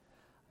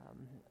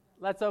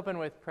Let's open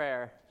with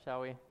prayer,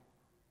 shall we?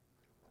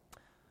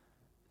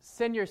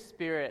 Send your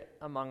Spirit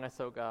among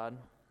us, O God,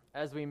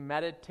 as we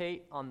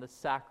meditate on the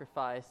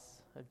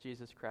sacrifice of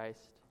Jesus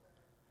Christ.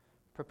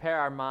 Prepare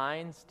our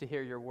minds to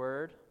hear your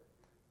word.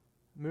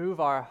 Move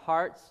our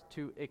hearts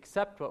to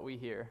accept what we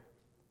hear.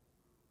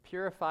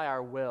 Purify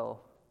our will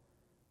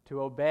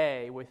to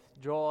obey with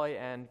joy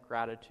and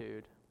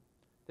gratitude.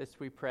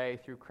 This we pray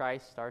through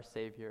Christ our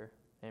Savior.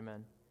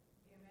 Amen.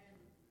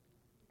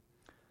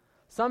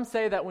 Some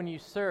say that when you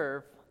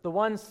serve, the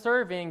one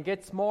serving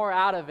gets more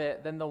out of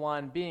it than the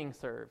one being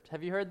served.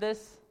 Have you heard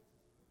this?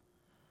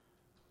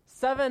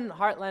 7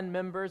 Heartland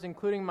members,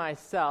 including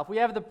myself, we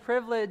have the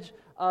privilege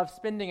of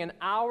spending an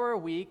hour a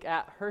week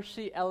at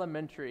Hershey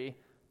Elementary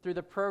through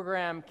the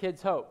program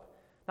Kids Hope.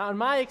 Now, in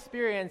my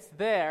experience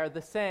there,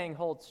 the saying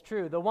holds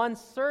true. The one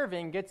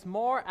serving gets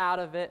more out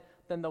of it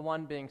than the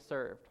one being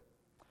served.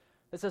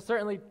 This has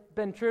certainly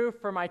been true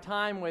for my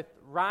time with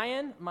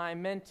Ryan, my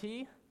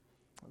mentee.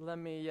 Let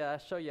me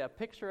show you a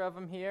picture of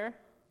him here.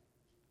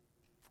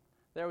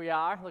 There we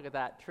are. Look at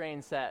that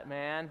train set,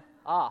 man.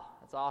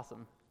 That's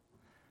awesome.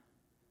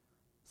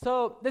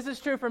 So this is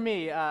true for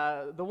me.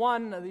 The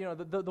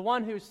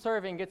one who's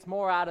serving gets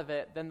more out of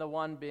it than the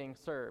one being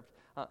served.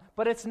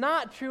 But it's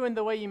not true in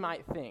the way you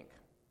might think.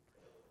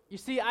 You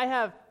see, I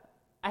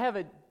have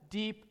a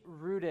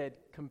deep-rooted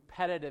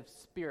competitive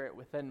spirit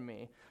within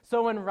me.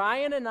 So when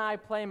Ryan and I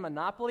play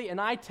Monopoly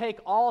and I take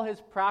all his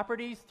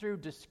properties through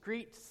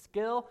discrete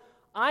skill,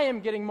 I am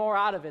getting more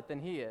out of it than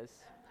he is.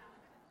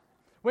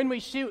 When we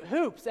shoot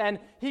hoops and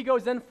he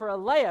goes in for a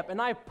layup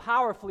and I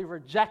powerfully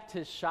reject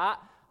his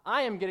shot,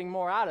 I am getting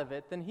more out of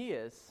it than he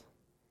is.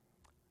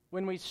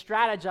 When we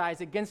strategize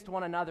against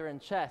one another in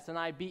chess and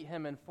I beat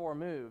him in 4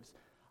 moves,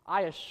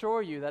 I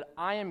assure you that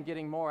I am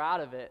getting more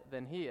out of it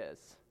than he is.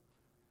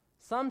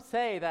 Some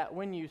say that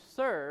when you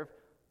serve,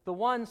 the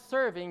one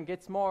serving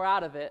gets more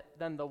out of it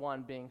than the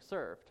one being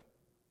served.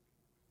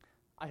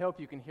 I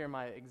hope you can hear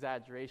my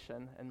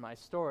exaggeration in my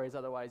stories,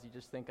 otherwise you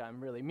just think I'm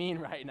really mean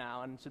right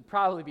now and should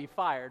probably be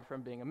fired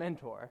from being a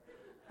mentor.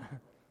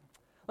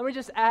 Let me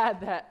just add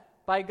that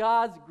by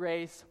God's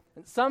grace,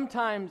 and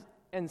sometimes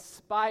in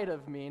spite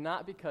of me,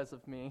 not because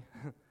of me,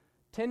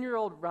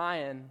 10-year-old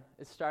Ryan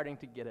is starting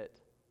to get it.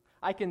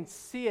 I can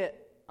see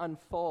it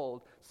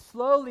unfold.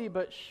 Slowly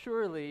but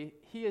surely,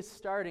 he is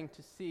starting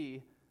to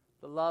see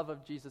the love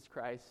of Jesus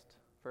Christ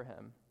for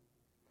him.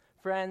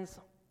 Friends,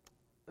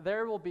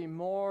 there will be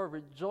more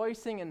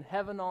rejoicing in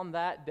heaven on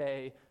that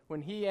day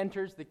when he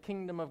enters the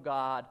kingdom of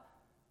God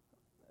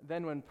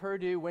than when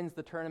Purdue wins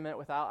the tournament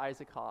without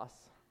Isaac Haas.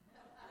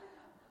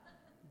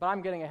 But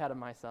I'm getting ahead of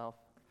myself.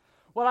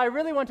 What I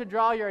really want to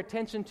draw your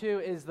attention to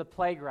is the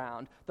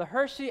playground, the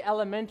Hershey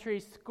Elementary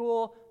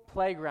School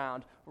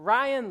playground.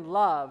 Ryan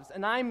loves,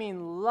 and I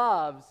mean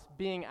loves,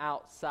 being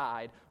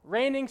outside.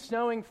 Raining,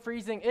 snowing,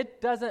 freezing,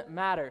 it doesn't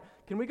matter.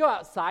 Can we go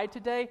outside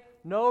today?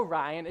 No,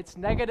 Ryan, it's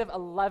negative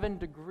 11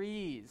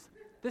 degrees.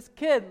 This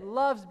kid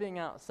loves being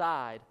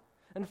outside.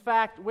 In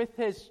fact, with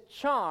his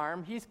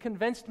charm, he's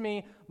convinced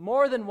me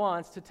more than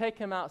once to take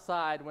him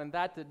outside when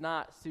that did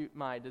not suit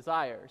my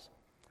desires.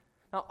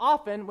 Now,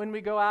 often when we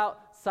go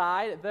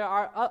outside, there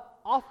are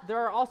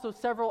also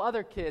several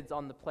other kids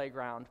on the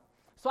playground.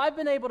 So I've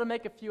been able to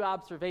make a few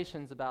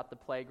observations about the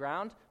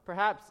playground.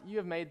 Perhaps you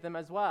have made them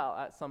as well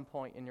at some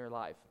point in your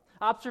life.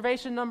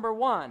 Observation number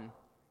 1,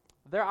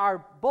 there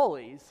are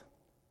bullies,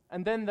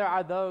 and then there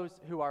are those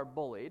who are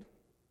bullied.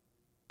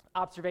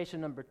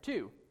 Observation number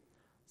 2,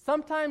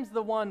 sometimes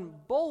the one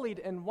bullied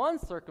in one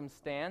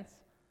circumstance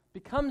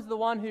becomes the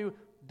one who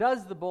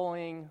does the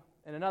bullying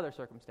in another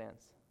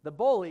circumstance. The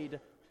bullied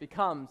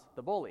becomes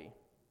the bully.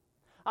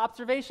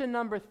 Observation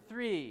number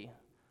 3,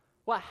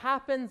 what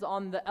happens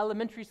on the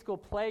elementary school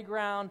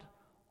playground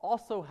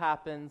also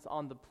happens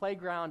on the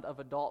playground of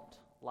adult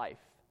life.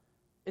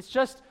 It's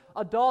just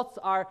adults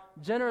are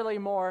generally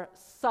more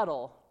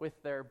subtle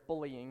with their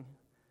bullying.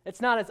 It's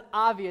not as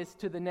obvious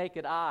to the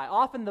naked eye.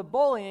 Often the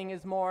bullying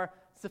is more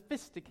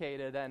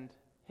sophisticated and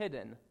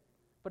hidden,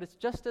 but it's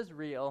just as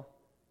real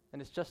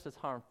and it's just as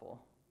harmful.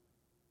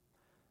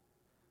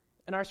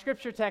 In our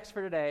scripture text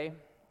for today,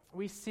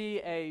 we see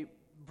a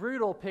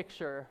brutal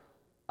picture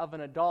of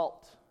an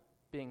adult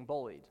being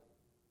bullied.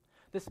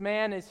 This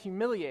man is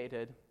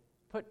humiliated,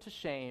 put to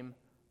shame,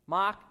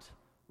 mocked,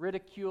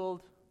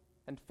 ridiculed,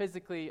 and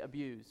physically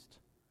abused.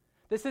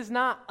 This is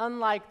not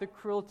unlike the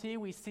cruelty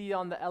we see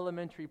on the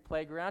elementary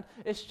playground.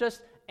 It's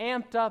just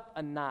amped up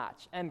a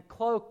notch and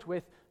cloaked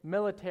with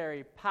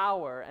military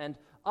power and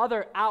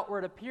other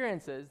outward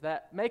appearances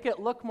that make it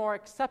look more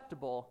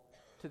acceptable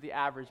to the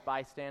average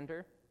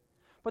bystander.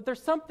 But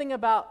there's something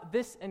about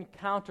this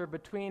encounter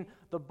between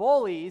the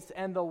bullies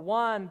and the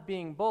one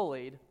being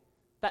bullied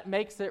that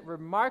makes it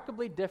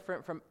remarkably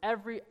different from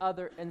every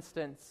other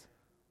instance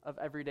of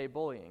everyday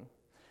bullying.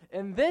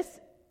 In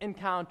this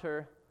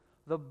encounter,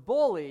 the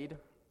bullied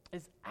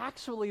is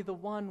actually the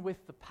one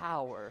with the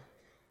power.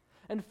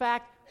 In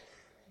fact,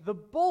 the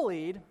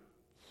bullied,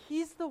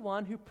 he's the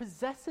one who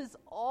possesses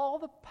all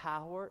the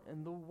power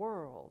in the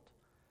world.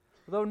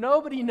 Though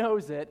nobody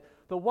knows it,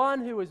 The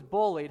one who is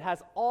bullied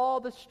has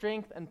all the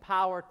strength and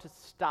power to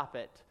stop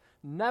it.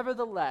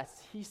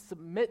 Nevertheless, he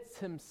submits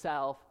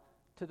himself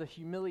to the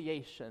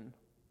humiliation.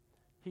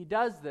 He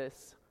does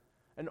this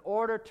in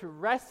order to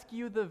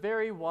rescue the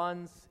very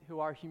ones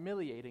who are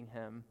humiliating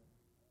him,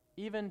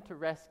 even to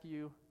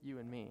rescue you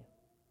and me.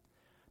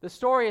 The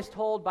story is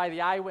told by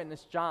the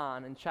eyewitness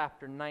John in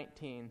chapter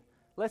 19.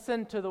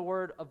 Listen to the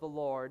word of the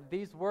Lord.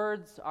 These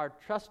words are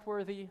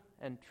trustworthy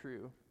and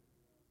true.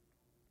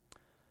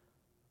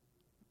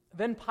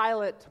 Then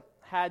Pilate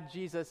had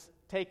Jesus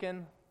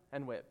taken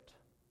and whipped.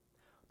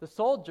 The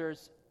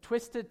soldiers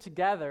twisted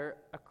together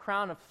a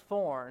crown of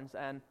thorns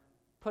and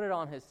put it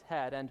on his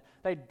head, and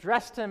they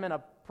dressed him in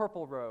a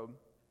purple robe.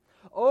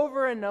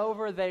 Over and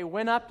over they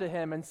went up to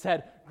him and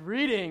said,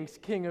 "Greetings,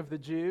 King of the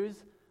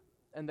Jews,"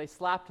 and they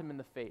slapped him in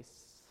the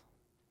face.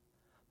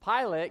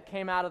 Pilate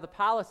came out of the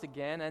palace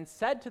again and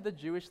said to the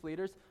Jewish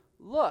leaders,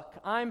 "Look,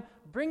 I'm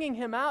bringing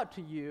him out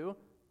to you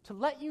to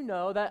let you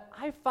know that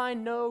I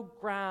find no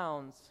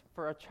grounds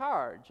for a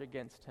charge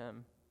against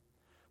him."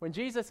 When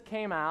Jesus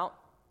came out,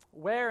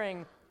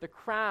 wearing the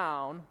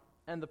crown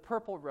and the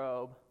purple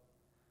robe,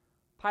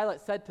 Pilate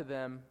said to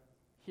them,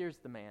 "Here's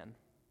the man."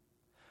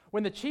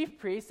 When the chief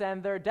priests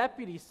and their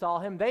deputies saw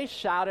him, they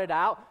shouted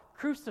out,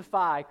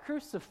 "Crucify,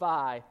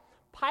 crucify."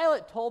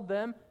 Pilate told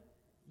them,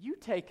 "You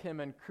take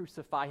him and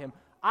crucify him.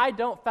 I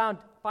don't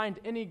find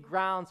any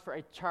grounds for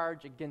a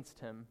charge against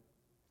him."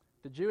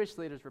 The Jewish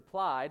leaders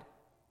replied,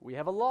 "We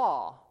have a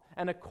law,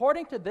 and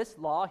according to this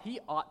law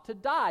he ought to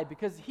die,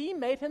 because he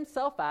made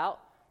himself out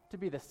to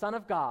be the Son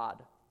of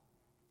God."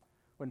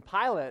 When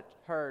Pilate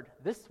heard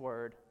this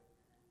word,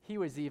 he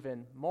was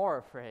even more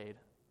afraid.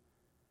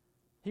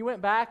 He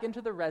went back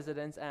into the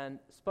residence and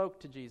spoke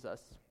to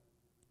Jesus.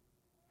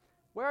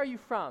 "Where are you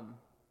from?"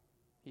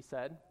 he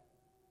said.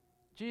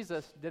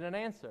 Jesus didn't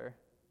answer.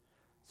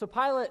 So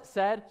Pilate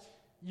said,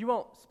 "You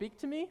won't speak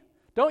to me?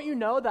 Don't you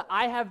know that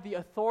I have the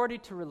authority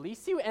to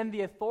release you and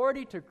the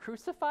authority to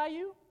crucify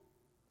you?"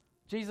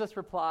 Jesus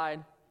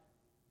replied,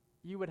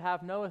 "You would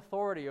have no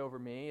authority over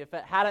me if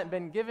it hadn't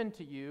been given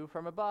to you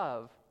from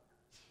above.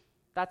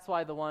 That's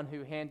why the one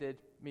who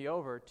handed me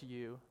over to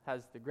you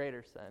has the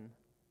greater sin."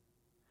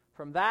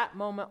 From that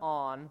moment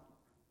on,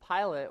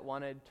 Pilate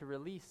wanted to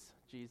release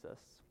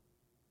Jesus.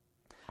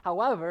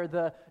 However,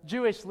 the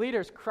Jewish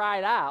leaders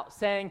cried out,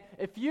 saying,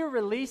 "If you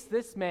release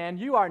this man,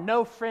 you are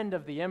no friend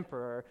of the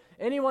emperor.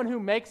 Anyone who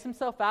makes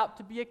himself out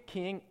to be a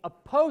king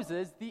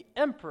opposes the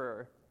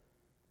emperor."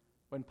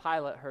 When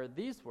Pilate heard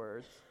these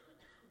words,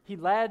 he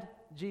led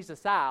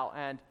Jesus out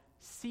and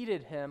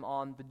seated him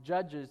on the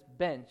judge's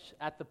bench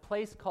at the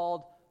place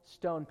called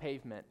Stone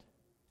Pavement,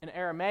 in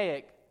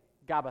Aramaic,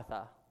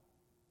 Gabbatha.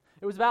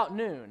 It was about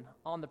noon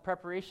on the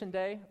preparation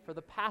day for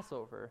the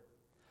Passover.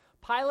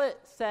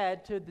 Pilate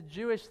said to the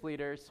Jewish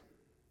leaders,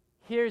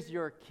 "Here's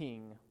your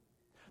king."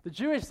 The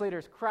Jewish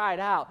leaders cried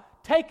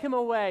out, take him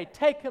away,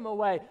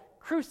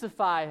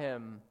 crucify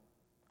him."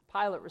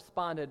 Pilate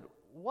responded,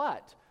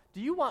 "What? Do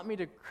you want me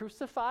to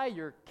crucify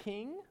your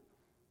king?"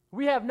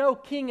 "We have no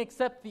king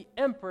except the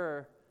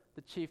emperor,"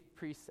 the chief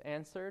priests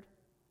answered.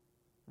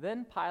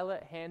 Then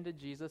Pilate handed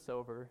Jesus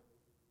over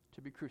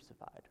to be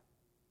crucified.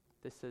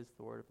 This is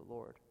the word of the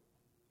Lord.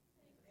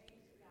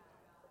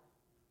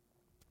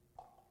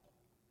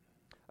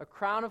 A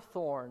crown of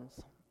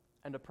thorns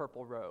and a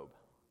purple robe.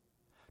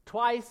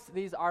 Twice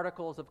these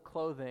articles of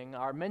clothing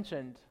are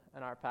mentioned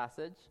in our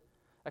passage.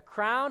 A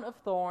crown of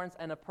thorns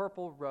and a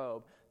purple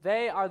robe.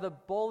 They are the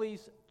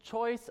bully's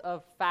choice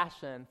of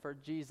fashion for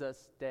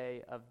Jesus'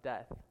 day of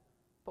death.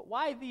 But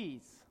why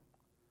these?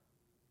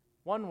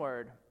 One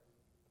word: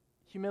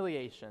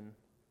 humiliation.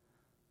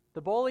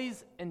 The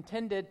bullies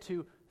intended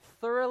to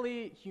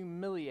thoroughly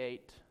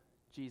humiliate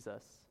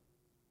Jesus.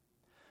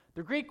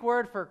 The Greek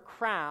word for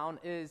crown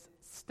is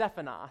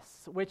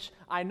Stephanos, which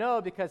I know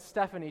because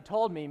Stephanie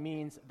told me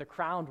means the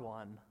crowned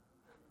one.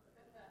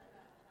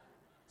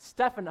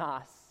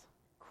 Stephanos,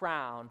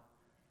 crown.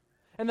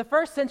 In the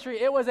first century,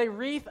 it was a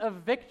wreath of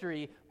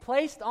victory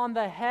placed on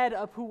the head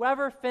of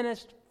whoever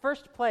finished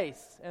first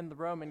place in the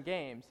Roman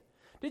games.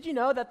 Did you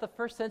know that the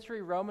first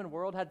century Roman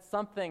world had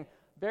something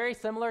very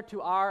similar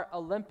to our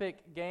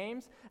Olympic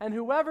Games? And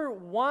whoever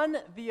won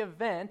the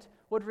event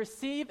would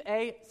receive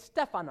a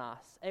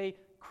Stephanos, a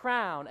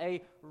crown,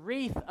 a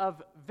wreath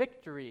of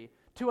victory,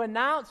 to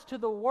announce to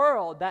the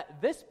world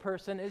that this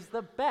person is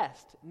the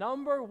best,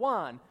 number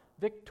one,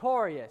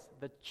 victorious,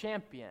 the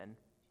champion.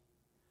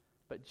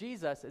 But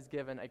Jesus is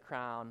given a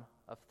crown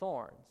of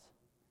thorns.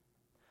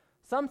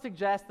 Some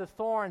suggest the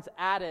thorns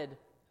added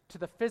to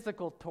the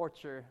physical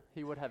torture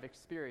he would have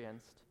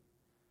experienced.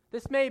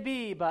 This may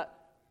be, but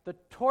the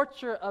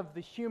torture of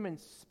the human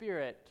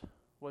spirit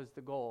was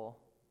the goal.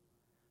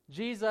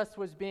 Jesus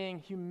was being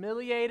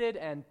humiliated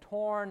and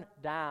torn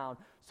down.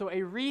 So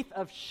a wreath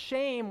of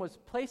shame was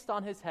placed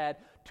on his head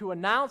to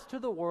announce to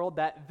the world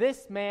that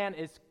this man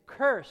is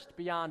cursed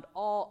beyond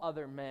all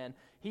other men.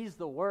 He's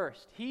the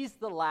worst. He's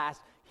the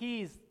last.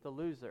 He's the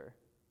loser.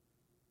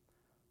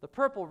 The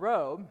purple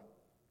robe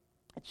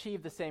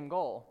achieved the same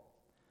goal.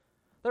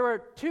 There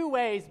were two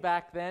ways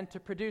back then to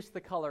produce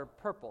the color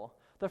purple.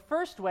 The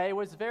first way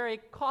was very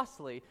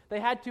costly. They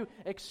had to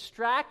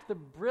extract the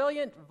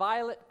brilliant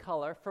violet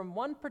color from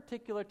one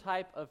particular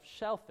type of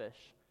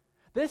shellfish.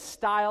 This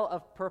style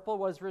of purple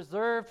was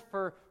reserved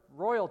for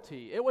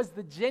royalty. It was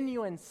the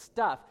genuine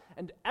stuff,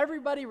 and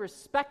everybody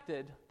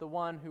respected the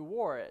one who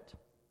wore it.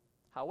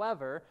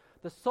 However,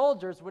 the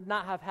soldiers would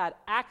not have had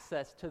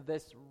access to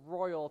this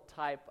royal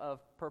type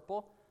of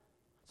purple.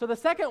 So the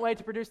second way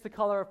to produce the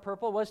color of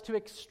purple was to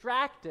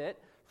extract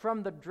it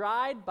from the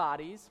dried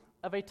bodies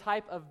of a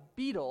type of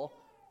beetle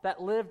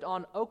that lived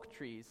on oak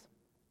trees.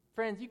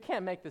 Friends, you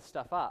can't make this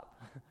stuff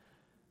up.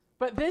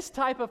 But this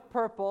type of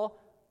purple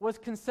was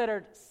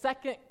considered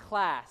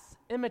second-class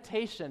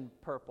imitation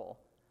purple.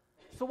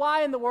 So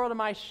why in the world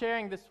am I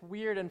sharing this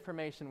weird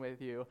information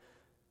with you?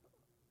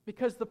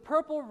 Because the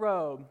purple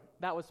robe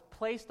that was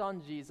placed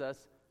on Jesus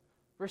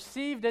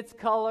received its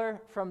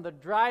color from the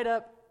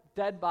dried-up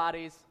dead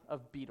bodies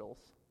of beetles.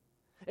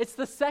 It's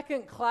the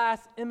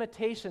second-class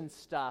imitation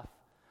stuff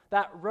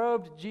that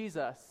robed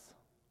Jesus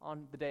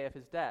on the day of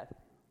his death.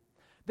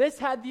 This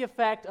had the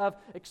effect of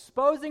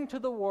exposing to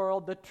the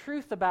world the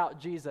truth about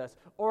Jesus,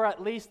 or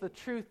at least the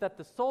truth that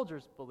the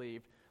soldiers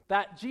believed,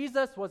 that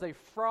Jesus was a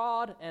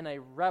fraud and a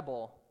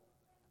rebel.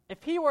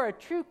 If he were a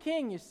true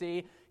king, you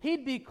see,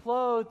 he'd be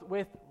clothed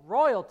with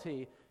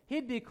royalty.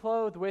 He'd be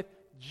clothed with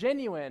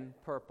genuine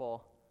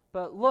purple.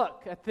 But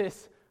look at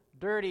this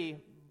dirty,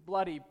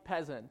 bloody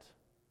peasant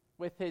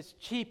with his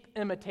cheap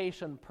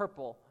imitation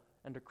purple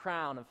and a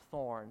crown of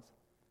thorns.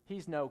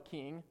 He's no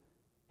king.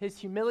 His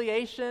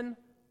humiliation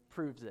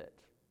proves it.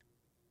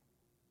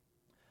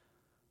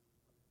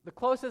 The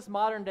closest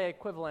modern-day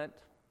equivalent,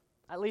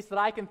 at least that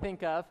I can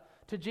think of,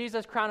 to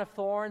Jesus' crown of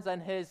thorns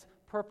and his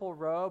purple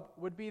robe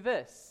would be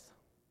this: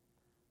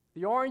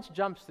 the orange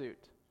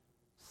jumpsuit,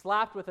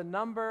 slapped with a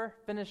number,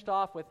 finished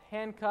off with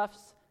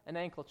handcuffs and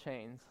ankle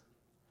chains.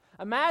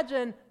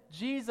 Imagine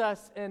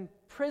Jesus in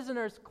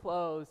prisoner's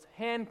clothes,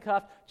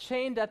 handcuffed,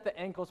 chained at the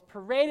ankles,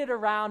 paraded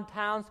around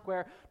town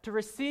square to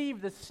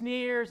receive the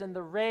sneers and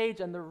the rage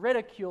and the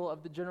ridicule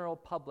of the general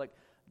public.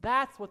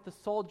 That's what the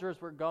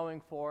soldiers were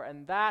going for,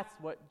 and that's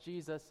what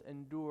Jesus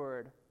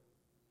endured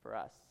for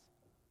us.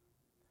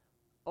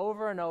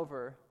 Over and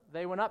over,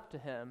 they went up to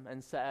him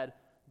and said,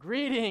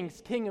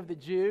 "Greetings, King of the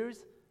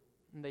Jews,"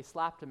 and they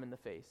slapped him in the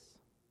face.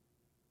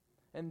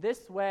 In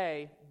this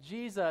way,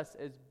 Jesus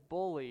is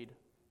bullied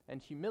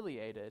and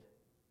humiliated.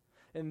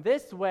 In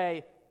this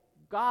way,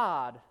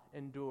 God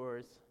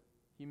endures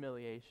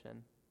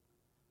humiliation.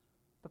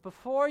 But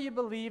before you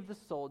believe the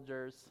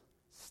soldiers,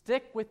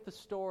 stick with the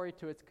story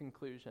to its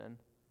conclusion.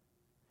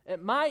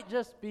 It might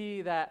just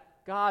be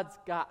that God's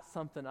got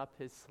something up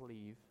his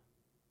sleeve.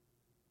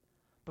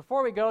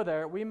 Before we go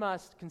there, we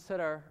must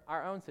consider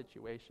our own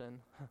situation.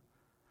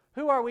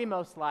 Who are we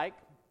most like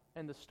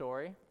in the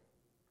story?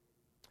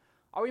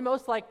 Are we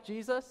most like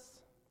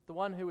Jesus, the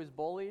one who is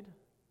bullied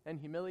and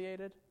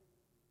humiliated?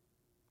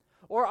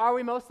 Or are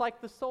we most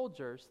like the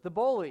soldiers, the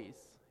bullies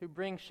who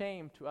bring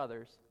shame to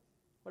others?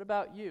 What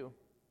about you?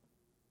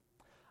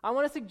 I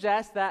want to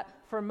suggest that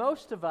for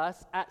most of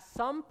us, at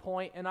some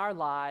point in our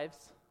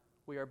lives,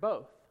 we are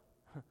both.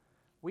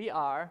 We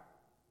are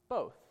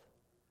both.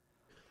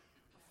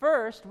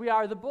 First, we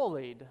are the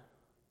bullied.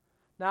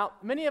 Now,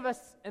 many of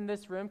us in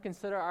this room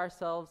consider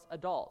ourselves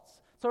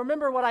adults. So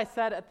remember what I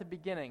said at the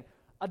beginning.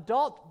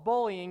 Adult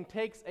bullying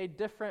takes a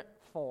different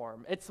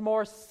form. It's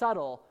more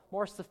subtle,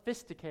 more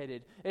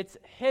sophisticated. It's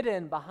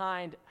hidden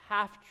behind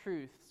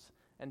half-truths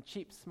and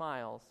cheap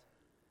smiles.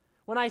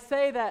 When I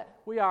say that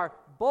we are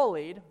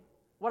bullied,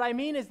 what I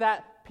mean is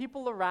that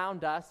people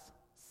around us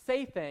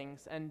say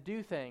things and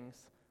do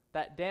things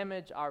that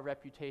damage our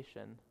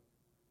reputation.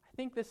 I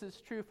think this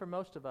is true for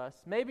most of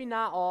us. Maybe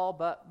not all,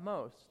 but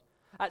most.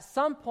 At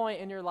some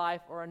point in your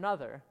life or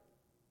another.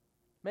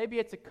 Maybe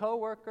it's a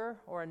coworker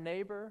or a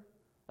neighbor,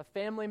 a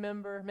family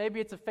member. Maybe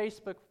it's a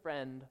Facebook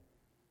friend.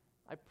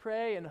 I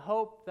pray and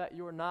hope that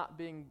you are not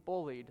being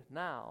bullied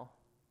now,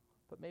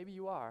 but maybe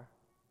you are.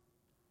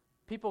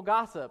 People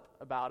gossip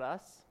about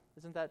us.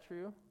 Isn't that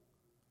true?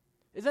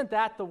 Isn't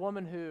that the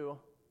woman who,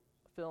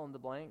 fill in the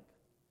blank?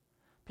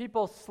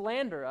 People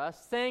slander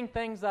us, saying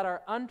things that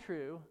are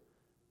untrue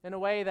in a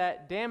way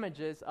that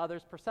damages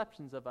others'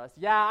 perceptions of us.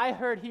 Yeah, I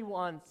heard he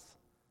once.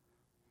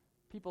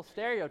 People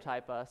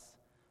stereotype us,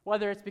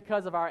 whether it's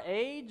because of our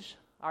age,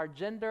 our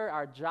gender,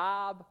 our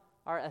job,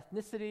 our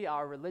ethnicity,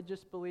 our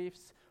religious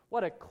beliefs.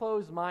 What a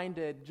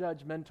closed-minded,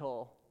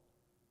 judgmental.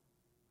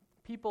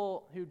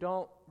 People who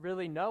don't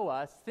really know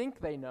us think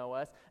they know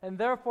us, and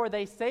therefore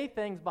they say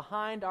things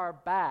behind our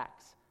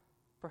backs.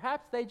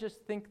 Perhaps they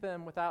just think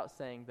them without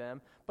saying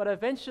them, but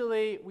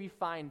eventually we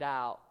find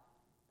out,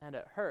 and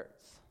it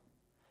hurts.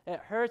 It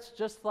hurts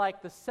just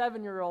like the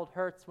 7-year-old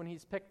hurts when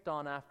he's picked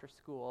on after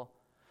school.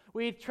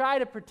 We try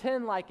to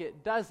pretend like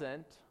it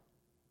doesn't,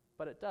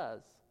 but it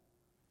does.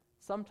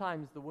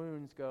 Sometimes the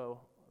wounds go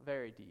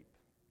very deep.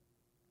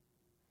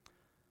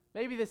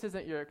 Maybe this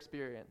isn't your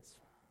experience.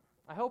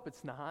 I hope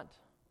it's not.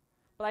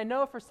 But I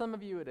know for some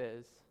of you it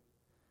is.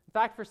 In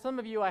fact, for some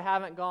of you, I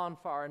haven't gone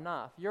far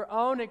enough. Your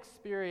own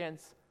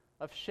experience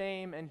of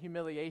shame and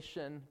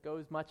humiliation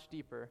goes much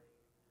deeper.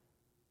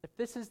 If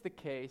this is the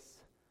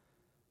case,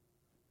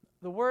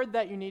 the word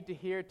that you need to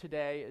hear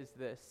today is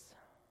this: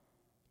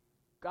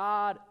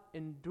 God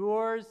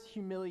endures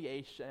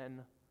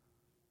humiliation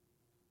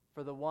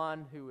for the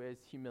one who is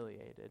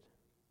humiliated.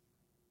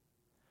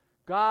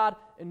 God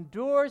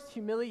endures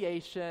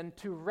humiliation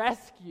to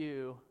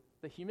rescue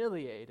the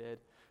humiliated.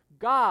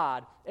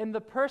 God, in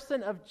the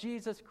person of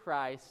Jesus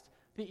Christ,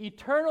 the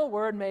eternal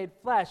Word made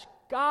flesh,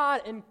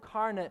 God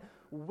incarnate,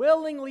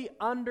 willingly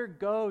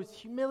undergoes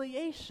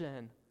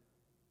humiliation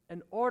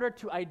in order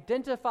to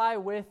identify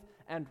with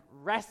and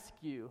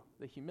rescue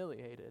the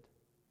humiliated,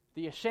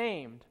 the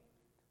ashamed,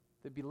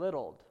 the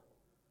belittled,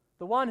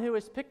 the one who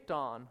is picked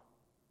on,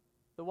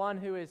 the one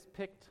who is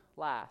picked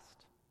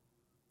last,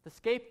 the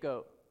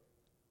scapegoat,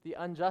 the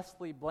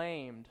unjustly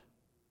blamed.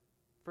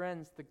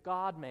 Friends, the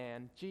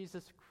God-man,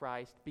 Jesus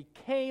Christ,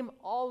 became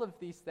all of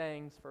these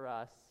things for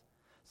us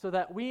so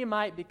that we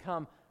might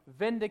become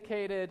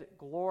vindicated,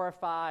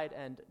 glorified,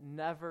 and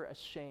never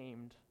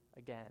ashamed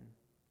again.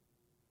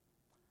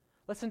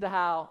 Listen to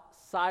how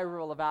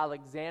Cyril of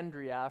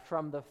Alexandria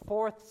from the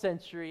 4th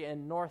century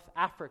in North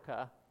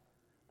Africa,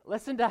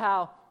 listen to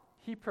how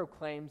he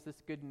proclaims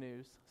this good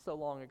news so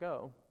long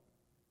ago.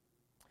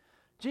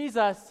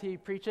 Jesus, he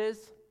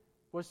preaches,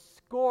 was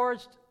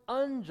scourged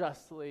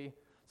unjustly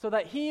so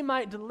that he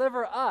might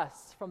deliver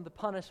us from the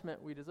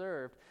punishment we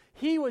deserved.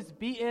 He was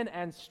beaten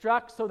and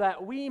struck so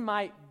that we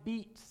might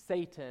beat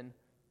Satan,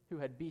 who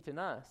had beaten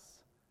us.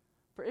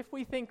 For if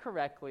we think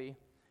correctly,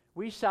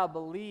 we shall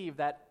believe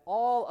that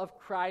all of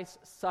Christ's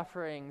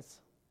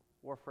sufferings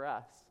were for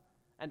us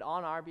and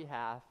on our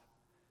behalf,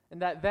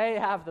 and that they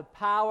have the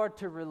power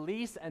to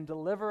release and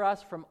deliver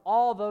us from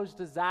all those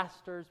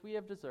disasters we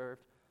have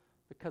deserved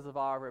because of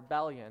our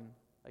rebellion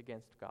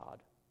against God.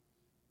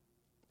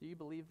 Do you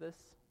believe this?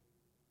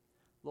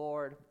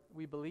 Lord,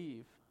 we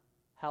believe.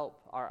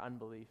 Help our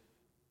unbelief.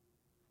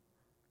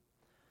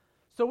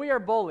 So we are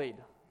bullied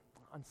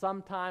on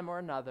some time or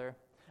another,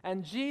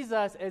 and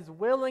Jesus is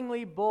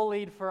willingly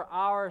bullied for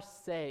our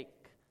sake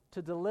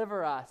to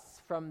deliver us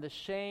from the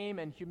shame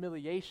and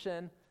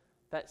humiliation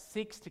that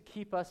seeks to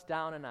keep us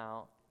down and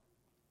out.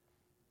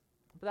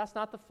 But that's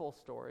not the full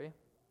story.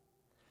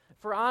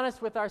 If we're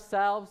honest with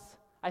ourselves,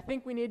 I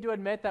think we need to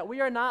admit that we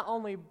are not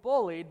only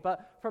bullied,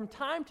 but from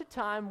time to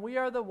time, we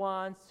are the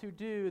ones who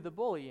do the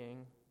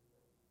bullying.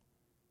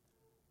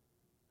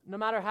 No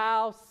matter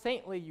how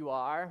saintly you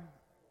are,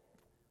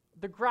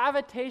 the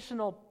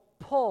gravitational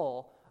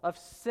pull of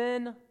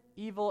sin,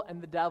 evil, and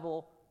the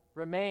devil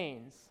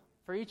remains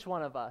for each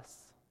one of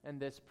us in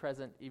this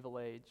present evil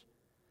age.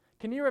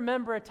 Can you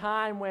remember a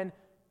time when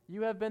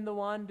you have been the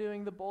one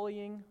doing the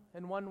bullying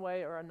in one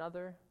way or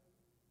another?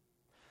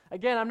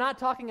 Again, I'm not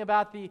talking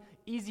about the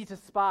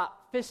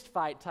easy-to-spot fist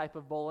fight type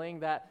of bullying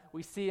that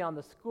we see on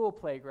the school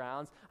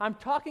playgrounds. I'm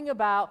talking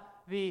about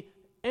the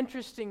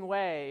interesting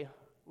way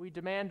we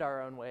demand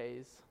our own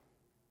ways.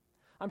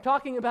 I'm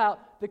talking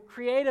about the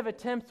creative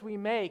attempts we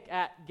make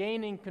at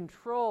gaining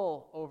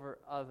control over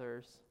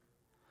others.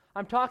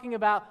 I'm talking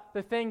about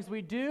the things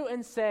we do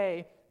and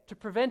say to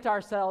prevent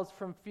ourselves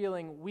from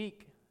feeling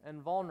weak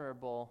and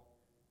vulnerable,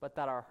 but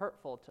that are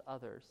hurtful to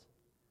others.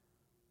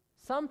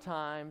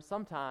 Sometimes,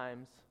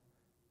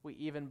 we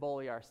even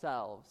bully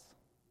ourselves.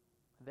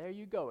 There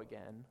you go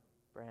again,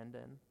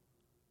 Brandon.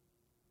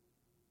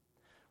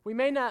 We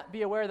may not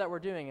be aware that we're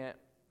doing it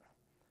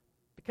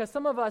because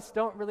some of us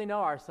don't really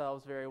know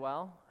ourselves very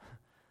well.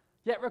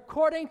 Yet,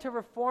 according to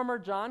Reformer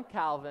John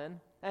Calvin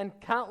and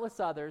countless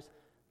others,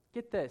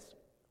 get this,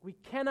 we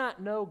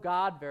cannot know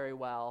God very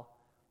well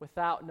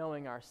without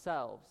knowing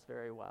ourselves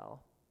very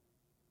well.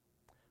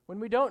 When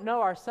we don't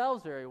know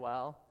ourselves very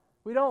well,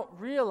 we don't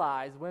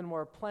realize when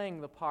we're playing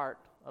the part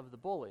of the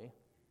bully.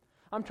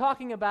 I'm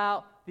talking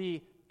about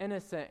the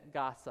innocent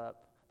gossip,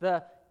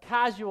 the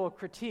casual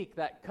critique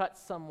that cuts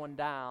someone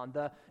down,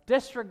 the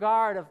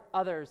disregard of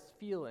others'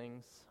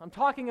 feelings. I'm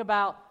talking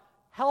about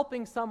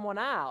helping someone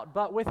out,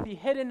 but with the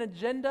hidden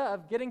agenda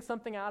of getting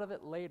something out of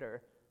it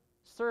later,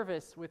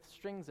 service with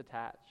strings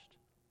attached.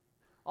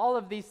 All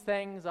of these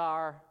things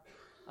are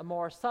a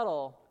more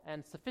subtle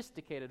and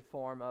sophisticated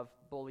form of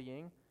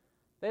bullying.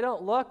 They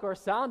don't look or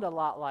sound a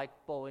lot like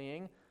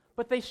bullying,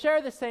 but they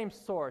share the same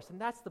source,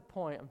 and that's the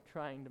point I'm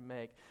trying to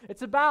make.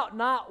 It's about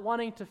not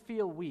wanting to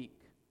feel weak,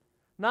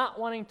 not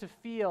wanting to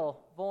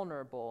feel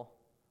vulnerable,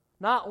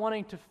 not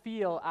wanting to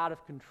feel out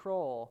of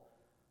control,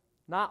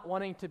 not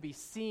wanting to be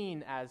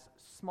seen as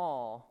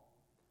small,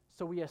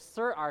 so we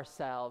assert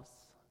ourselves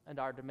and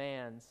our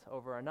demands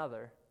over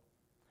another.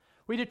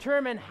 We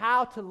determine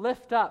how to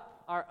lift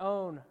up our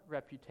own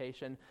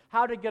reputation,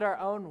 how to get our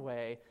own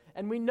way,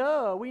 and we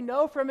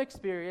know from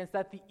experience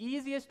that the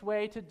easiest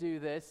way to do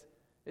this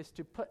is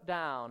to put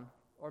down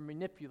or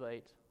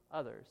manipulate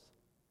others.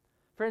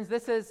 Friends,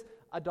 this is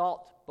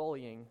adult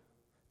bullying.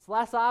 It's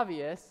less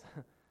obvious,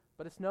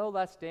 but it's no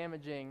less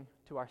damaging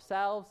to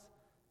ourselves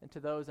and to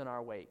those in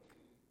our wake.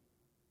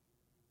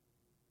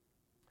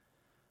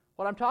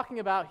 What I'm talking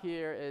about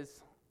here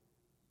is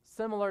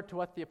similar to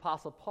what the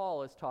Apostle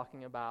Paul is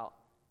talking about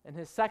in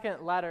his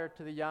second letter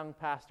to the young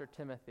pastor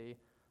Timothy.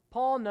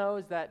 Paul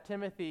knows that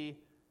Timothy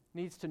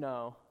needs to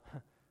know,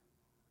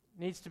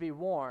 needs to be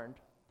warned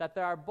that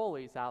there are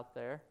bullies out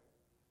there.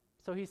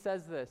 So he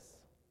says this: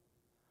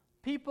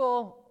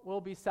 people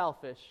will be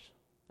selfish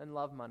and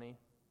love money.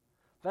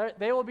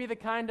 They will be the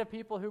kind of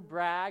people who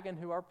brag and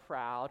who are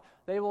proud.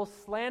 They will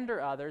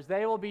slander others.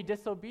 They will be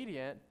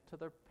disobedient to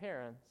their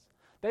parents.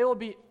 They will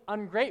be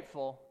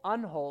ungrateful,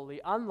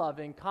 unholy,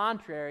 unloving,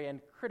 contrary,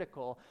 and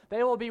critical.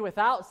 They will be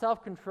without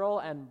self-control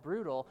and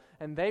brutal,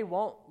 and they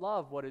won't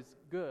love what is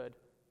good.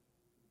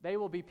 They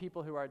will be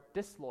people who are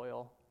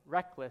disloyal,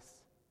 reckless,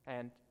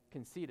 and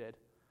conceited.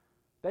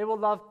 They will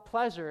love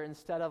pleasure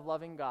instead of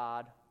loving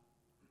God.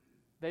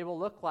 They will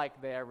look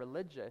like they are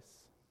religious,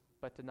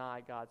 but deny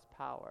God's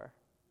power.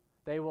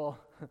 They will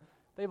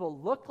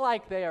look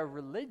like they are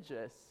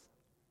religious,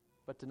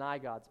 but deny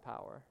God's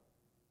power.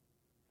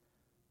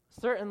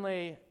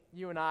 Certainly,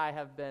 you and I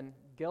have been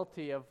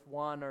guilty of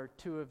one or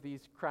two of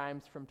these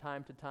crimes from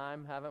time to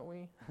time, haven't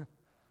we?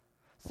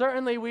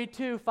 Certainly, we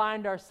too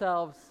find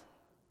ourselves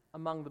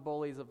among the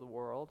bullies of the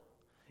world.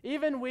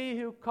 Even we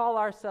who call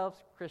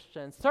ourselves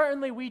Christians,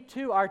 certainly we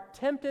too are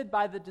tempted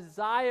by the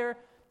desire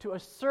to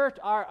assert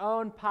our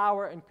own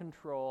power and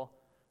control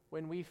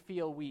when we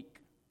feel weak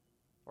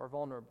or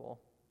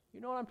vulnerable.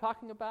 You know what I'm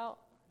talking about?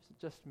 Or is it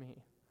just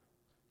me?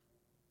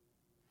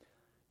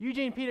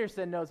 Eugene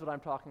Peterson knows what I'm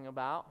talking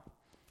about.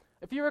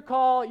 If you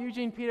recall,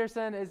 Eugene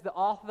Peterson is the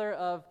author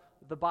of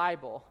the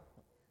Bible.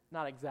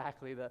 Not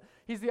exactly.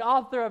 He's the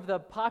author of the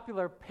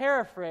popular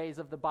paraphrase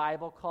of the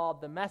Bible called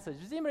The Message.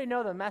 Does anybody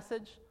know The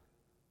Message?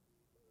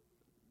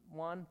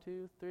 1,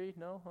 2, 3?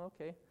 No?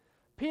 Okay.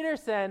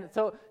 Peterson,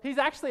 so he's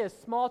actually a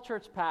small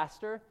church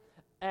pastor,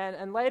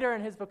 and later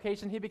in his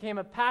vocation he became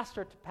a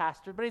pastor to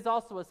pastor, but he's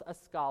also a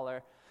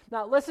scholar.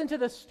 Now listen to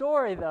the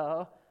story,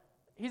 though.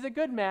 He's a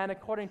good man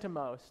according to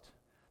most.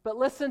 But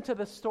listen to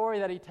the story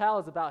that he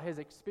tells about his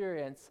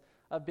experience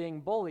of being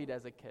bullied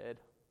as a kid.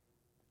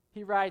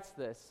 He writes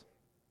this: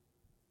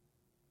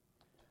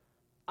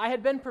 I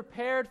had been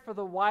prepared for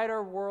the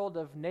wider world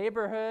of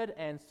neighborhood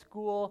and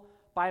school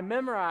by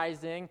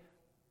memorizing,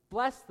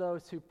 "Bless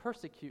those who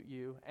persecute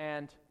you,"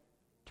 and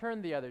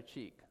 "Turn the other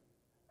cheek."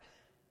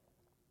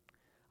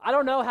 I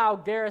don't know how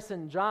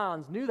Garrison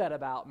Johns knew that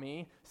about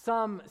me.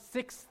 Some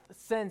sixth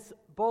sense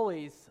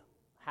bullies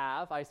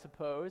have, I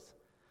suppose.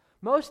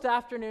 Most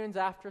afternoons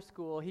after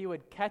school, he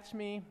would catch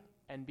me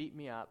and beat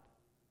me up.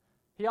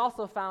 He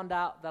also found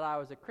out that I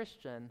was a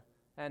Christian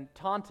and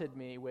taunted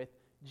me with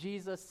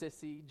 "Jesus,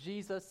 sissy,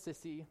 Jesus,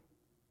 sissy."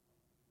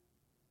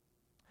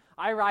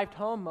 I arrived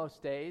home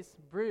most days,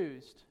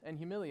 bruised and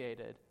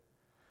humiliated.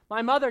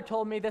 My mother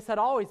told me this had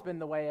always been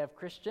the way of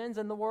Christians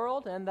in the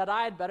world and that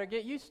I had better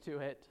get used to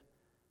it.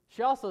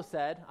 She also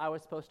said I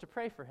was supposed to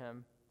pray for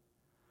him.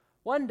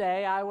 One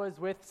day, I was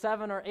with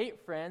 7 or 8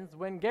 friends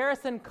when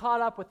Garrison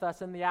caught up with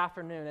us in the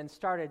afternoon and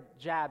started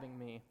jabbing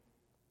me.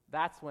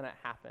 That's when it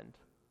happened.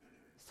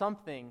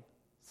 Something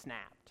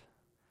snapped.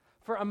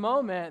 For a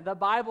moment, the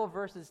Bible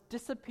verses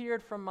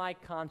disappeared from my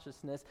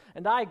consciousness,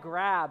 and I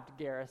grabbed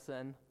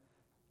Garrison.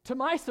 To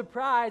my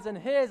surprise and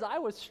his, I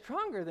was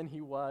stronger than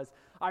he was.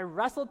 I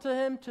wrestled to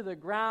him to the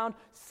ground,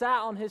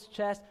 sat on his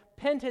chest,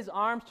 pinned his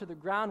arms to the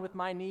ground with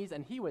my knees,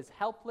 and he was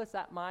helpless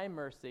at my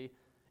mercy.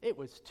 It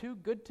was too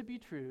good to be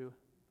true.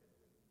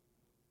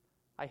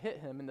 I hit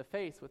him in the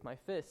face with my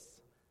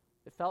fists.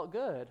 It felt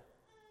good.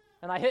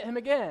 And I hit him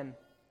again.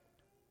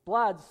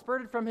 Blood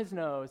spurted from his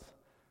nose,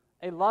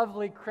 a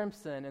lovely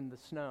crimson in the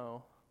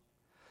snow.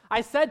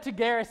 I said to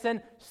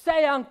Garrison,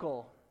 "Say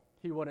uncle."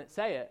 He wouldn't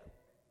say it.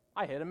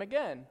 I hit him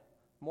again.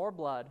 More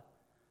blood.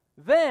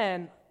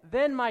 Then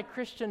my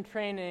Christian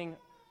training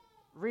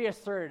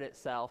reasserted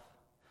itself.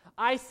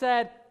 I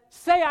said,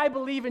 "Say I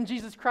believe in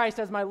Jesus Christ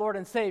as my Lord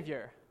and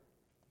Savior."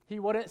 He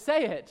wouldn't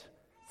say it,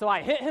 so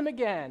I hit him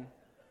again.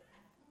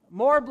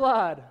 More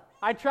blood.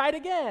 I tried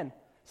again.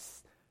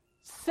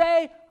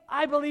 Say,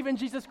 "I believe in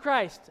Jesus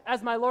Christ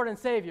as my Lord and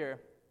Savior."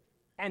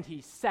 And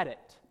he said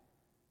it.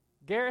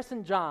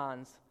 Garrison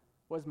Johns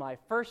was my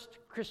first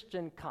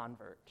Christian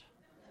convert.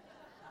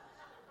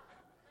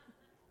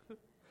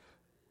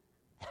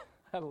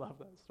 I love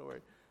that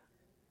story.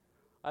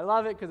 I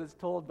love it because it's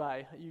told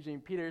by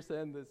Eugene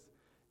Peterson, this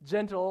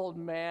gentle old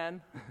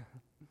man.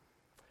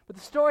 But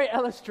the story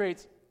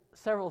illustrates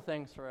several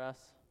things for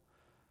us.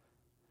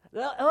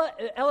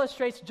 It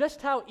illustrates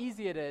just how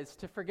easy it is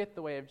to forget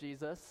the way of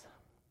Jesus,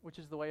 which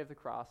is the way of the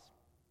cross.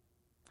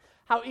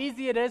 How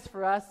easy it is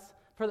for us,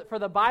 for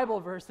the Bible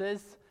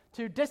verses,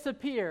 to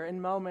disappear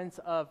in moments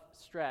of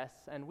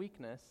stress and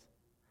weakness.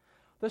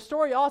 The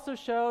story also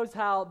shows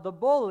how the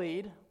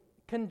bullied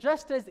can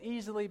just as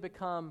easily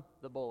become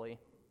the bully.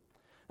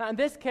 Now, in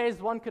this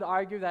case, one could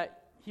argue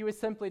that he was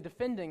simply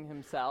defending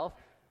himself,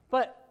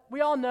 but we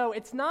all know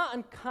it's not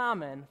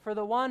uncommon for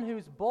the one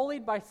who's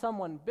bullied by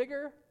someone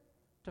bigger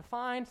to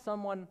find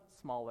someone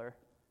smaller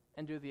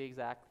and do the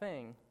exact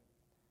thing.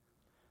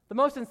 The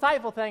most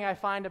insightful thing I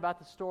find about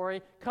the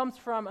story comes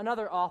from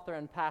another author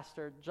and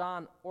pastor,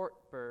 John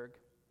Ortberg.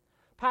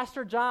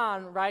 Pastor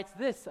John writes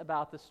this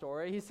about the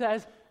story. He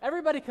says,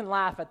 everybody can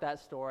laugh at that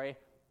story,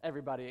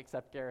 everybody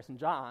except Garrison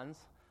Johns,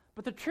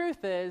 but the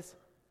truth is,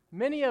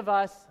 many of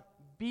us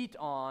beat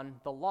on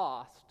the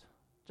lost,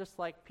 just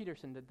like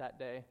Peterson did that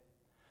day.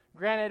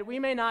 Granted, we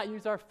may not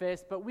use our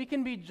fists, but we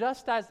can be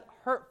just as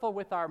hurtful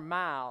with our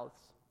mouths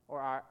or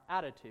our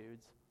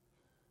attitudes.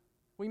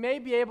 We may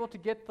be able to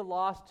get the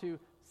lost to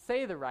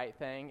say the right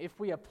thing if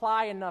we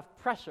apply enough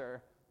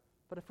pressure,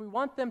 but if we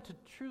want them to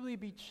truly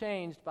be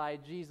changed by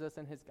Jesus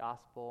and his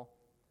gospel,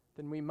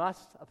 then we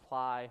must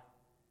apply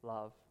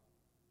love.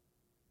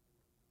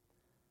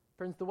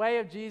 Friends, the way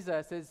of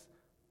Jesus is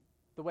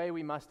the way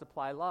we must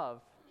apply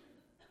love.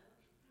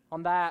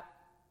 On that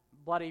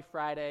Bloody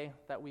Friday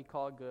that we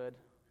call good,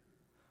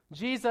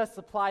 Jesus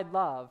applied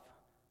love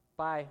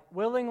by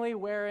willingly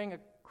wearing a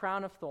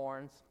crown of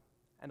thorns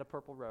and a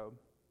purple robe.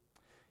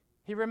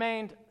 He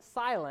remained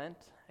silent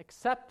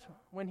except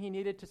when he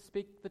needed to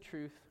speak the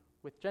truth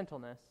with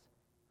gentleness.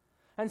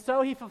 And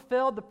so he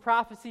fulfilled the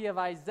prophecy of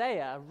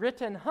Isaiah,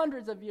 written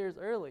hundreds of years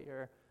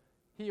earlier.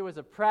 He was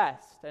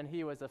oppressed and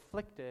he was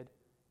afflicted,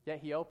 yet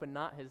he opened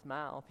not his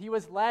mouth. He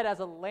was led as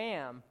a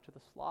lamb to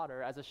the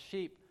slaughter, as a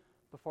sheep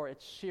before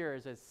its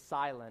shearers is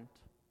silent.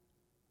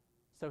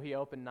 So he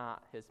opened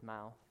not his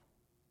mouth.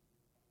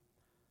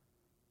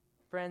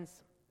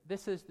 Friends,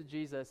 this is the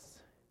Jesus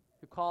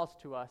who calls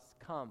to us,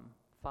 come,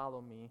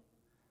 follow me.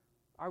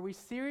 Are we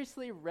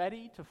seriously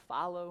ready to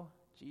follow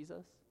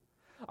Jesus?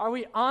 Are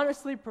we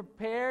honestly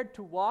prepared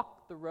to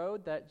walk the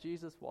road that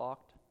Jesus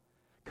walked?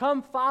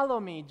 Come follow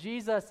me.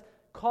 Jesus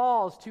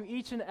calls to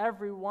each and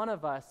every one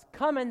of us.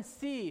 Come and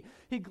see.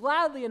 He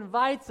gladly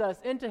invites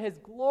us into his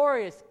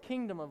glorious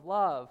kingdom of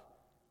love.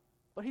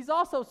 But he's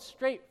also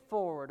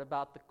straightforward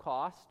about the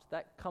cost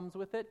that comes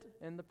with it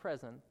in the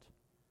present.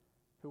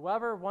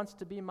 Whoever wants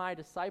to be my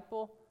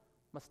disciple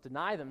must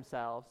deny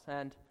themselves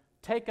and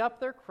take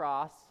up their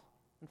cross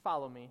and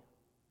follow me.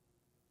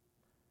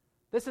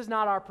 This is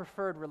not our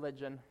preferred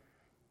religion.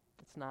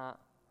 It's not.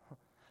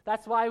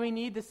 That's why we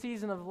need the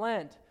season of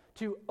Lent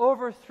to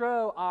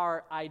overthrow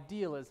our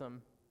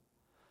idealism.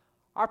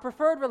 Our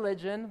preferred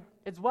religion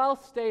is well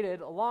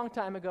stated a long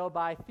time ago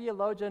by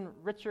theologian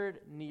Richard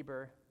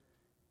Niebuhr.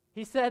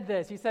 He said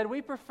this, he said,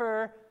 we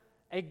prefer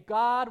a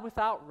God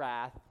without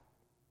wrath,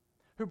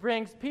 who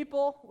brings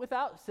people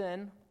without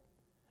sin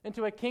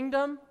into a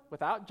kingdom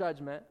without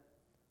judgment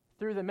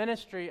through the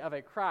ministry of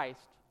a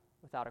Christ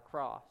without a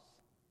cross.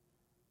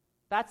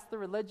 That's the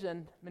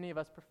religion many of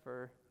us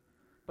prefer,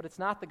 but it's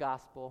not the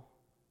gospel.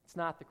 It's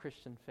not the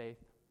Christian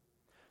faith.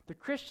 The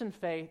Christian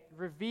faith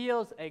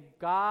reveals a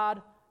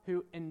God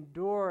who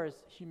endures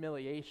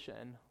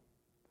humiliation,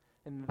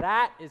 and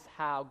that is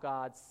how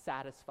God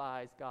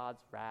satisfies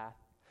God's wrath.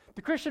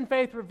 The Christian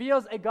faith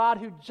reveals a God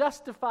who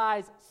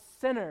justifies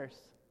sinners,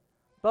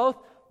 both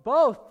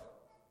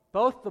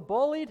the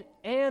bullied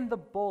and the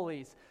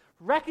bullies,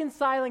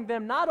 reconciling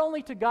them not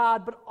only to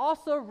God, but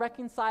also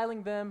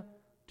reconciling them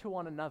to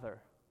one another.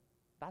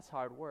 That's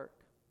hard work.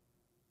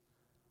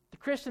 The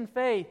Christian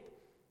faith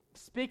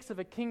speaks of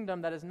a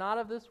kingdom that is not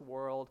of this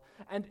world,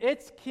 and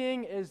its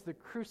king is the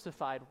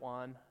crucified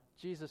one,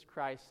 Jesus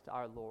Christ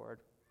our Lord.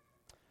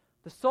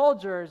 The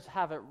soldiers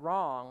have it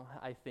wrong,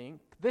 I think.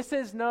 This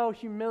is no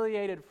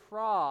humiliated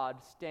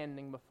fraud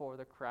standing before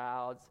the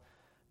crowds.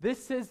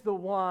 This is the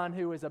one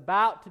who is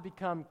about to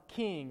become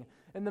king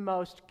in the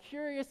most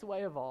curious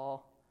way of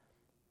all.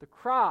 The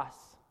cross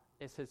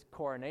is his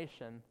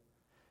coronation.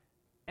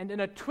 And in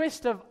a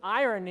twist of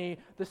irony,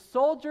 the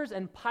soldiers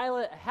and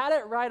Pilate had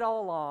it right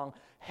all along.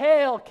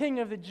 Hail, King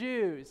of the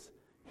Jews!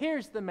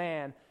 Here's the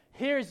man.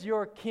 Here's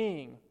your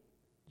king,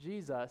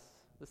 Jesus,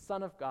 the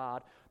Son of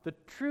God, the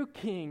true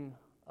king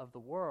of the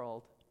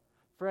world.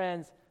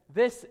 Friends,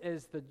 this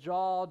is the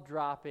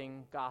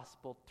jaw-dropping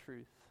gospel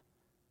truth.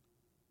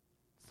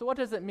 So what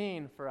does it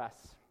mean for us?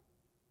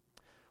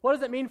 What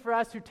does it mean for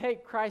us who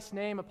take Christ's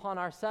name upon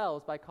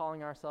ourselves by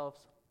calling ourselves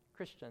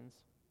Christians?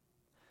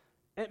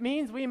 It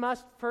means we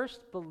must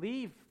first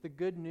believe the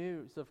good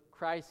news of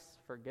Christ's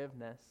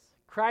forgiveness,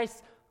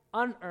 Christ's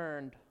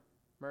unearned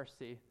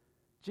mercy.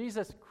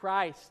 Jesus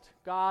Christ,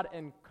 God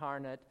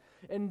incarnate,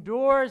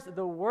 endures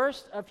the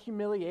worst of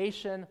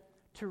humiliation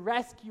to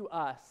rescue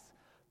us,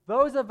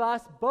 those of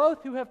us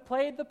both who have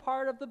played the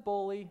part of the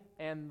bully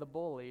and the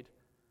bullied.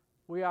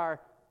 We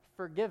are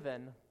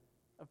forgiven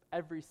of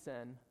every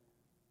sin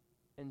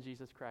in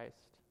Jesus Christ.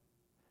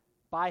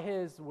 By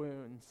his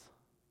wounds,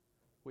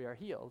 we are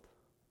healed.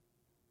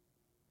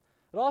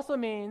 It also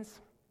means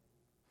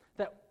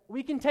that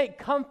we can take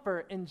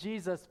comfort in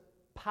Jesus'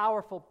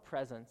 powerful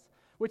presence,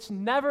 which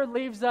never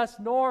leaves us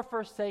nor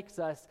forsakes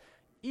us,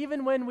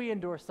 even when we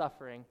endure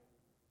suffering,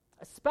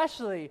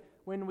 especially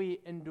when we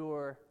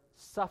endure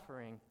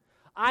suffering.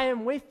 I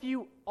am with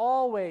you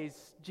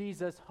always,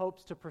 Jesus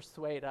hopes to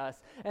persuade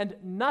us, and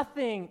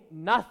nothing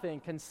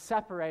can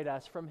separate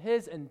us from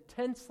his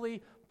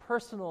intensely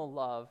personal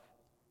love.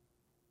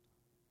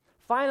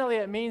 Finally,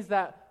 it means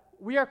that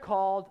we are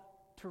called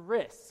to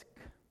risk,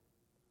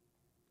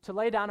 to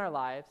lay down our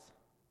lives,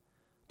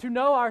 to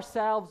know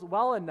ourselves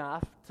well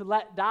enough to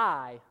let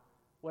die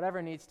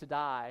whatever needs to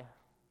die,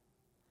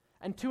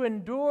 and to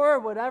endure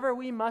whatever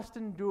we must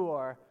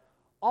endure,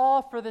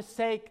 all for the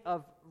sake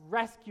of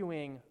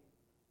rescuing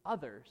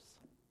others.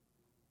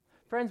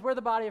 Friends, we're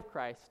the body of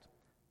Christ,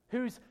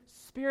 whose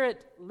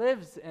Spirit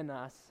lives in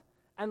us,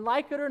 and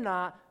like it or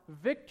not,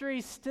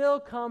 victory still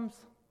comes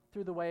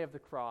through the way of the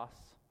cross.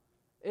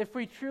 If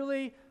we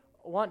truly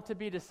want to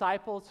be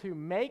disciples who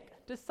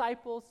make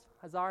disciples,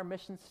 as our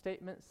mission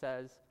statement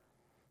says,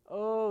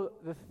 oh,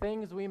 the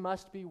things we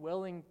must be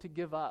willing to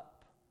give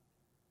up.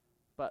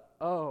 But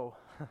oh,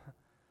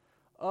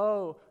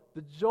 oh,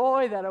 the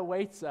joy that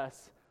awaits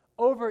us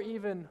over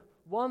even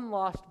one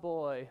lost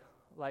boy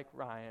like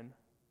Ryan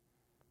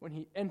when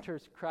he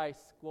enters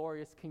Christ's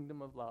glorious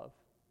kingdom of love.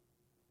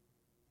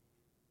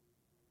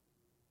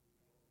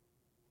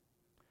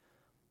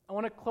 I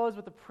want to close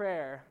with a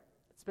prayer.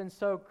 It's been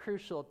so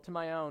crucial to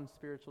my own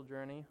spiritual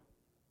journey.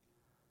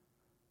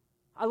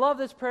 I love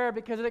this prayer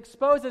because it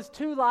exposes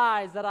two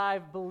lies that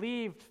I've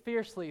believed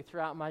fiercely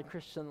throughout my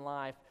Christian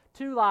life.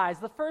 Two lies.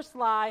 The first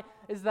lie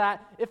is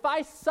that if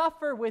I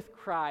suffer with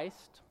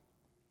Christ,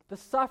 the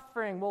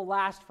suffering will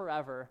last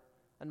forever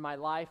and my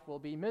life will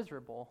be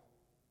miserable.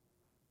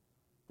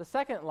 The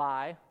second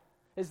lie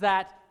is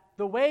that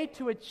the way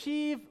to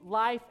achieve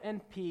life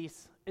and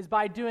peace is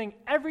by doing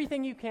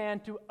everything you can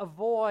to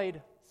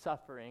avoid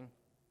suffering.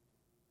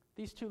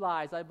 These two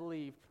lies I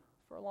believed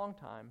for a long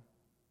time.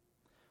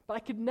 But I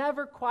could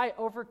never quite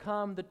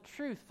overcome the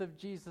truth of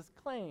Jesus'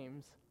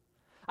 claims.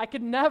 I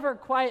could never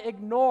quite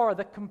ignore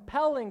the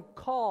compelling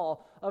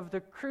call of the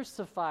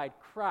crucified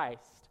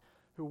Christ.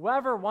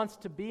 Whoever wants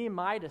to be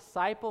my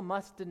disciple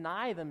must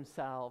deny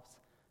themselves,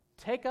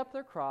 take up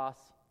their cross,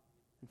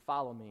 and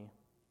follow me.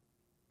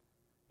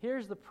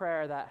 Here's the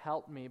prayer that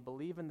helped me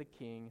believe in the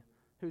King,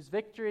 whose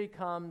victory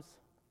comes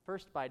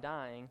first by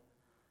dying,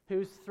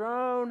 whose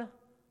throne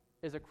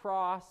is a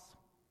cross,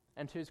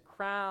 and whose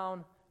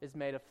crown is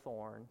made of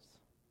thorns.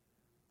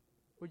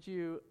 Would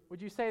you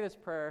say this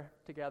prayer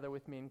together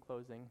with me in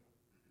closing?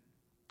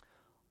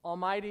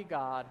 Almighty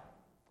God,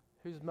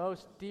 whose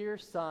most dear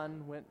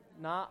Son went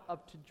not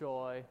up to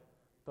joy,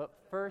 but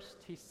first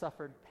he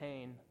suffered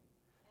pain,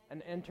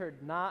 and entered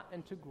not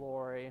into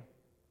glory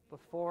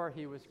before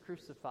he was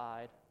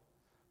crucified,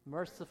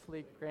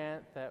 mercifully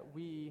grant that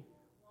we,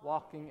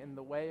 walking in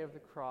the way of the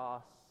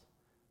cross,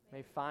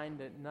 may find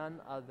it none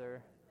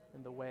other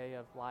than the way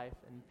of life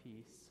and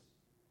peace.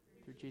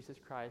 Through Jesus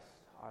Christ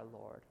our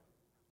Lord.